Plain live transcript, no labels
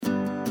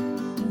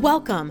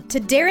Welcome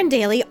to Darren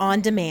Daily On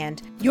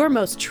Demand, your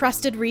most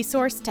trusted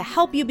resource to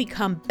help you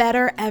become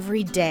better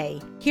every day.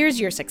 Here's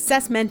your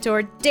success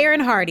mentor, Darren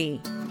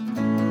Hardy.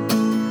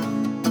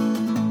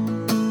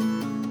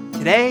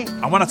 Today,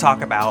 I want to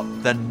talk about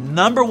the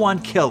number one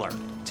killer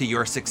to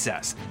your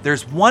success.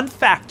 There's one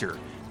factor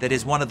that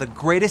is one of the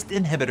greatest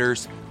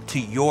inhibitors to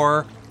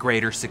your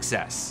greater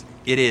success.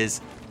 It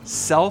is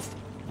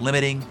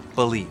self-limiting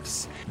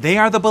beliefs. They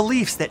are the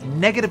beliefs that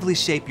negatively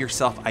shape your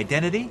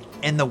self-identity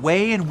and the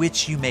way in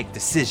which you make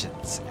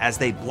decisions as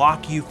they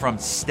block you from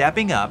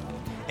stepping up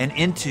and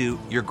into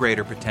your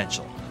greater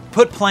potential.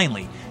 Put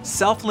plainly,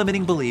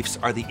 self-limiting beliefs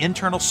are the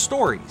internal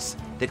stories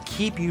that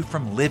keep you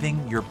from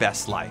living your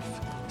best life.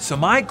 So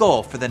my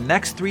goal for the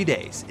next 3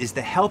 days is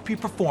to help you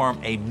perform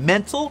a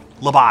mental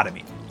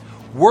lobotomy.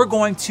 We're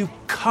going to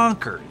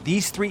conquer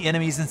these three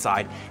enemies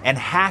inside and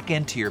hack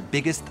into your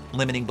biggest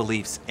limiting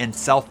beliefs and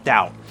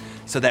self-doubt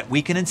so that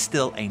we can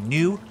instill a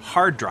new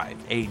hard drive,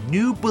 a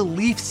new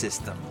belief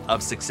system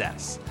of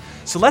success.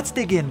 So let's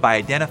dig in by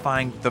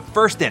identifying the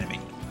first enemy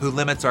who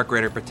limits our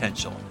greater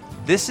potential.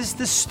 This is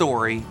the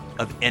story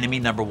of enemy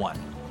number one.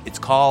 It's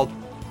called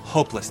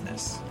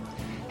hopelessness.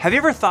 Have you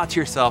ever thought to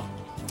yourself,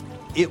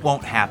 it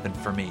won't happen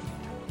for me.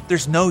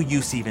 There's no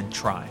use even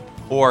trying.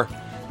 Or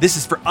this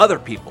is for other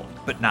people,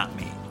 but not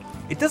me.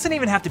 It doesn't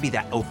even have to be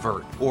that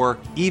overt or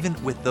even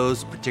with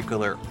those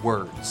particular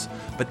words.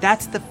 But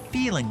that's the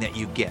feeling that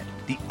you get.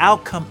 The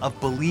outcome of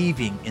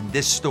believing in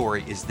this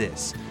story is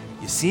this.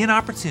 You see an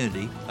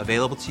opportunity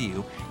available to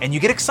you and you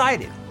get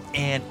excited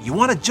and you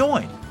want to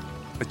join,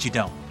 but you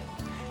don't.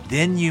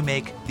 Then you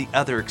make the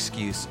other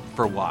excuse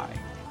for why.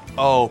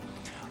 Oh,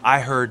 I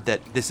heard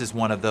that this is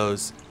one of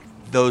those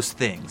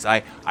things.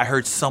 I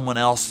heard someone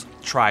else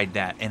tried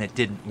that and it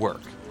didn't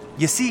work.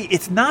 You see,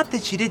 it's not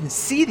that you didn't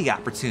see the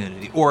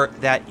opportunity or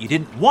that you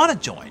didn't want to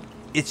join.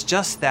 It's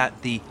just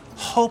that the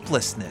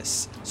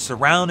hopelessness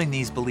surrounding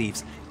these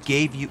beliefs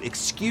gave you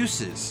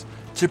excuses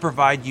to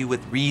provide you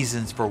with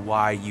reasons for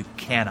why you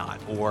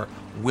cannot or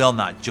will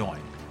not join.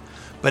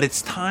 But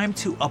it's time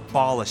to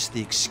abolish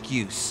the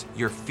excuse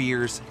your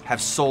fears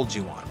have sold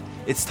you on.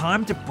 It's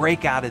time to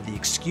break out of the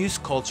excuse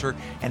culture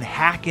and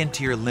hack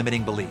into your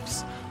limiting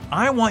beliefs.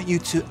 I want you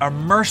to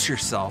immerse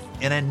yourself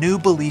in a new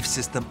belief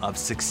system of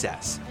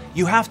success.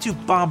 You have to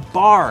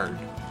bombard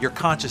your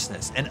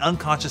consciousness and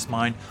unconscious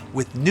mind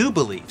with new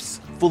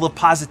beliefs full of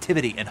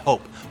positivity and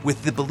hope,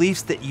 with the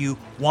beliefs that you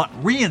want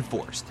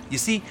reinforced. You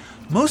see,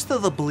 most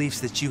of the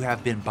beliefs that you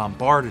have been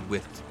bombarded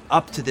with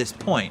up to this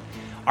point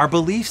are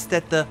beliefs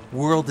that the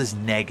world is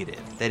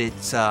negative, that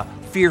it's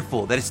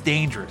fearful, that it's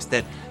dangerous,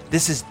 that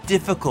this is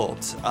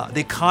difficult,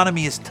 the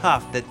economy is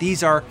tough, that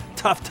these are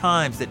tough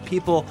times, that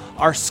people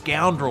are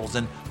scoundrels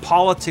and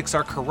politics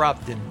are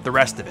corrupt and the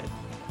rest of it.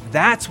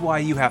 That's why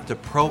you have to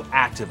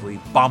proactively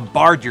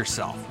bombard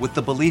yourself with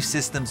the belief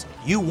systems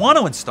you want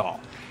to install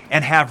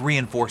and have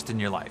reinforced in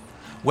your life.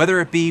 Whether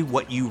it be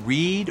what you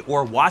read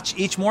or watch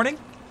each morning,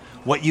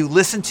 what you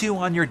listen to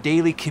on your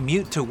daily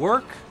commute to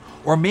work,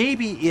 or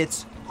maybe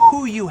it's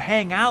who you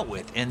hang out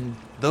with and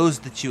those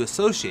that you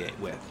associate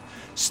with.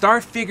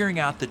 Start figuring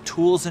out the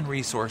tools and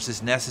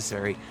resources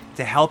necessary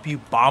to help you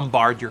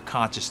bombard your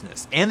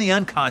consciousness and the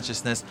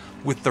unconsciousness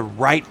with the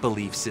right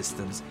belief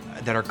systems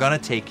that are going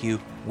to take you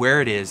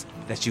where it is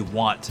that you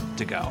want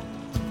to go.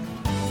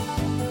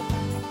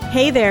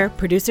 Hey there,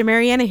 producer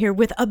Mariana here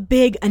with a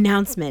big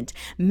announcement.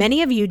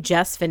 Many of you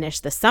just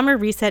finished the Summer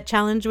Reset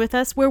Challenge with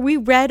us where we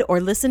read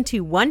or listened to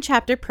one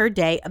chapter per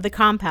day of The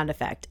Compound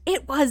Effect.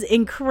 It was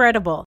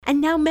incredible.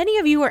 And now many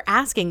of you are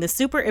asking the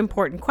super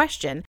important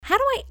question, how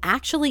do I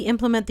actually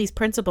implement these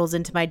principles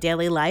into my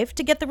daily life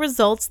to get the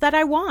results that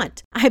I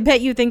want? I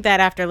bet you think that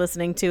after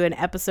listening to an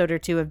episode or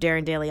two of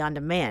Darren Daily On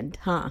Demand,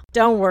 huh?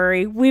 Don't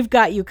worry, we've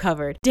got you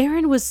covered.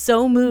 Darren was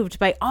so moved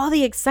by all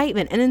the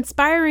excitement and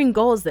inspiring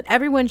goals that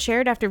everyone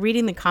shared after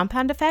reading The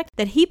Compound Effect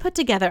that he put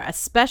together a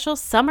special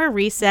Summer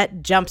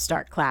Reset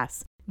Jumpstart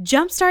class.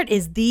 Jumpstart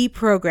is the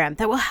program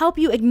that will help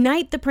you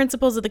ignite the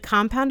principles of the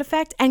compound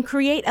effect and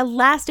create a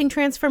lasting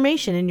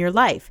transformation in your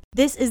life.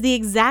 This is the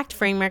exact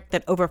framework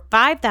that over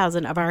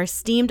 5,000 of our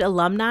esteemed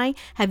alumni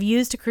have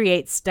used to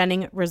create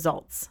stunning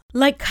results.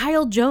 Like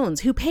Kyle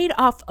Jones, who paid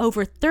off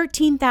over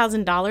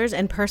 $13,000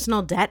 in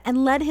personal debt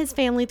and led his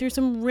family through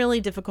some really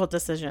difficult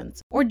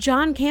decisions. Or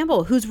John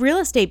Campbell, whose real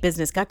estate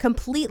business got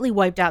completely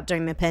wiped out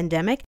during the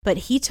pandemic, but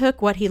he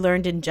took what he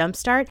learned in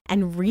Jumpstart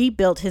and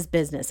rebuilt his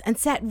business and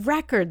set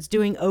records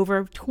doing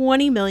over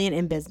 $20 million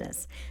in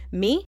business.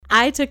 Me,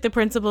 I took the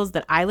principles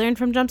that I learned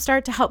from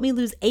Jumpstart to help me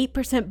lose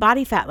 8%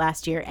 body fat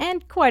last year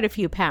and quite a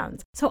few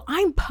pounds. So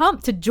I'm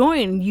pumped to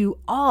join you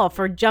all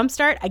for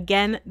Jumpstart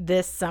again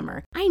this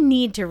summer. I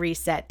need to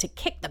reset to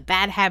kick the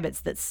bad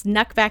habits that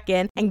snuck back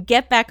in and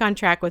get back on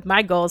track with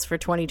my goals for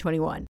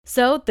 2021.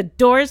 So the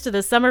doors to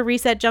the Summer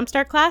Reset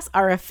Jumpstart class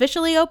are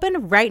officially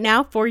open right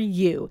now for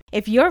you.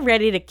 If you're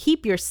ready to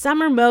keep your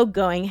summer mode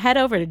going, head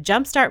over to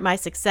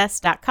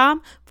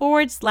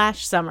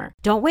jumpstartmysuccess.com/summer.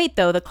 Don't wait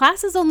though, the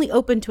class is only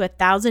open to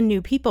 1,000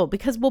 new people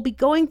because we'll be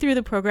going through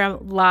the program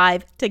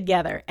live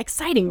together.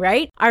 Exciting,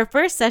 right? Our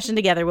first session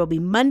together will be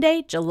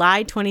Monday,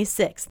 July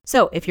 26th.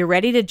 So if you're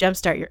ready to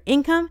jumpstart your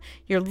income,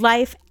 your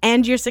life,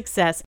 and your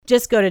success,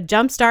 just go to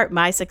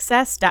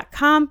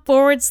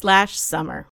jumpstartmysuccess.com/summer.